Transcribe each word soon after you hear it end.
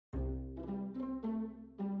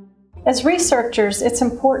As researchers, it's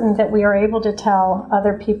important that we are able to tell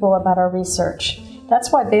other people about our research.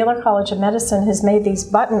 That's why Baylor College of Medicine has made these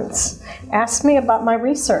buttons. Ask me about my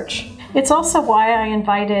research. It's also why I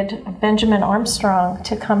invited Benjamin Armstrong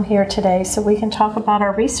to come here today so we can talk about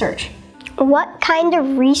our research. What kind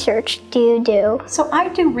of research do you do? So I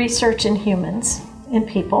do research in humans, in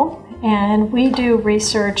people. And we do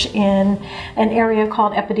research in an area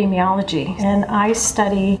called epidemiology. And I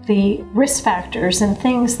study the risk factors and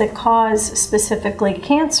things that cause specifically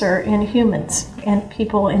cancer in humans and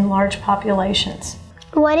people in large populations.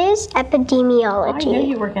 What is epidemiology? I knew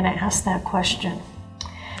you were going to ask that question.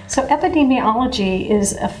 So epidemiology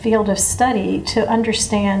is a field of study to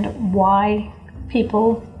understand why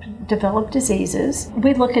people develop diseases.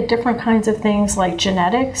 We look at different kinds of things like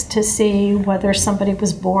genetics to see whether somebody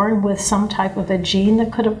was born with some type of a gene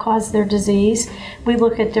that could have caused their disease. We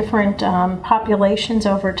look at different populations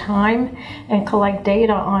over time and collect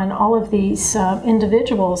data on all of these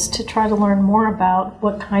individuals to try to learn more about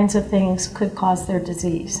what kinds of things could cause their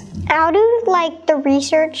disease. How do the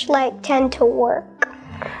research tend to work?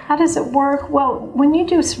 How does it work? Well, when you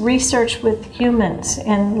do research with humans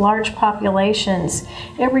in large populations,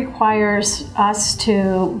 it requires us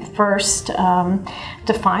to first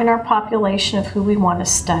define our population of who we want to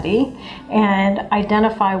study and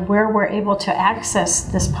identify where we're able to access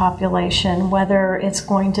this population, whether it's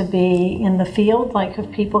going to be in the field, like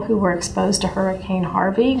of people who were exposed to Hurricane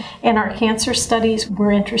Hervey. In our cancer studies,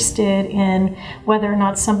 we're interested in whether or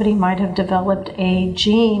not somebody might have developed a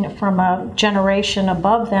gene from a generation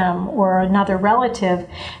above them or another relative,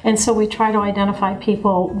 and so we try to identify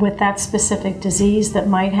people with that specific disease that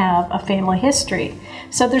might have a family history.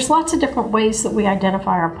 So there's lots of different ways that we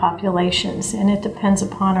identify our populations, and it depends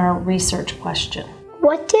upon our research question.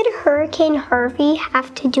 What did Hurricane Hervey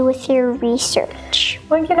have to do with your research?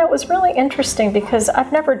 Well, it was really interesting because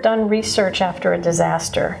I've never done research after a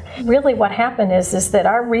disaster. Really what happened is that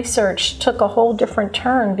our research took a whole different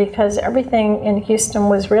turn because everything in Houston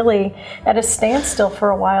was really at a standstill for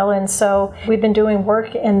a while, and so we've been doing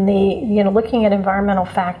work in the, looking at environmental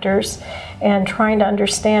factors and trying to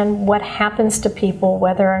understand what happens to people,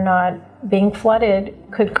 whether or not being flooded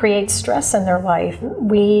could create stress in their life.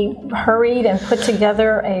 We hurried and put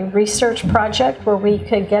together a research project where we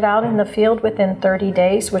could get out in the field within 30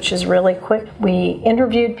 days, which is really quick. We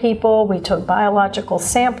interviewed people, we took biological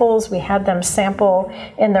samples, we had them sample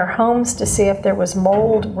in their homes to see if there was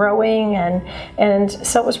mold growing, and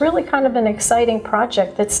so it was really kind of an exciting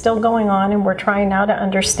project that's still going on, and we're trying now to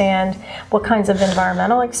understand what kinds of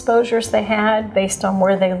environmental exposures they had based on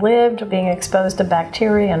where they lived, being exposed to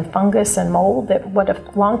bacteria and fungus and mold, what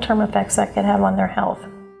long-term effects that could have on their health.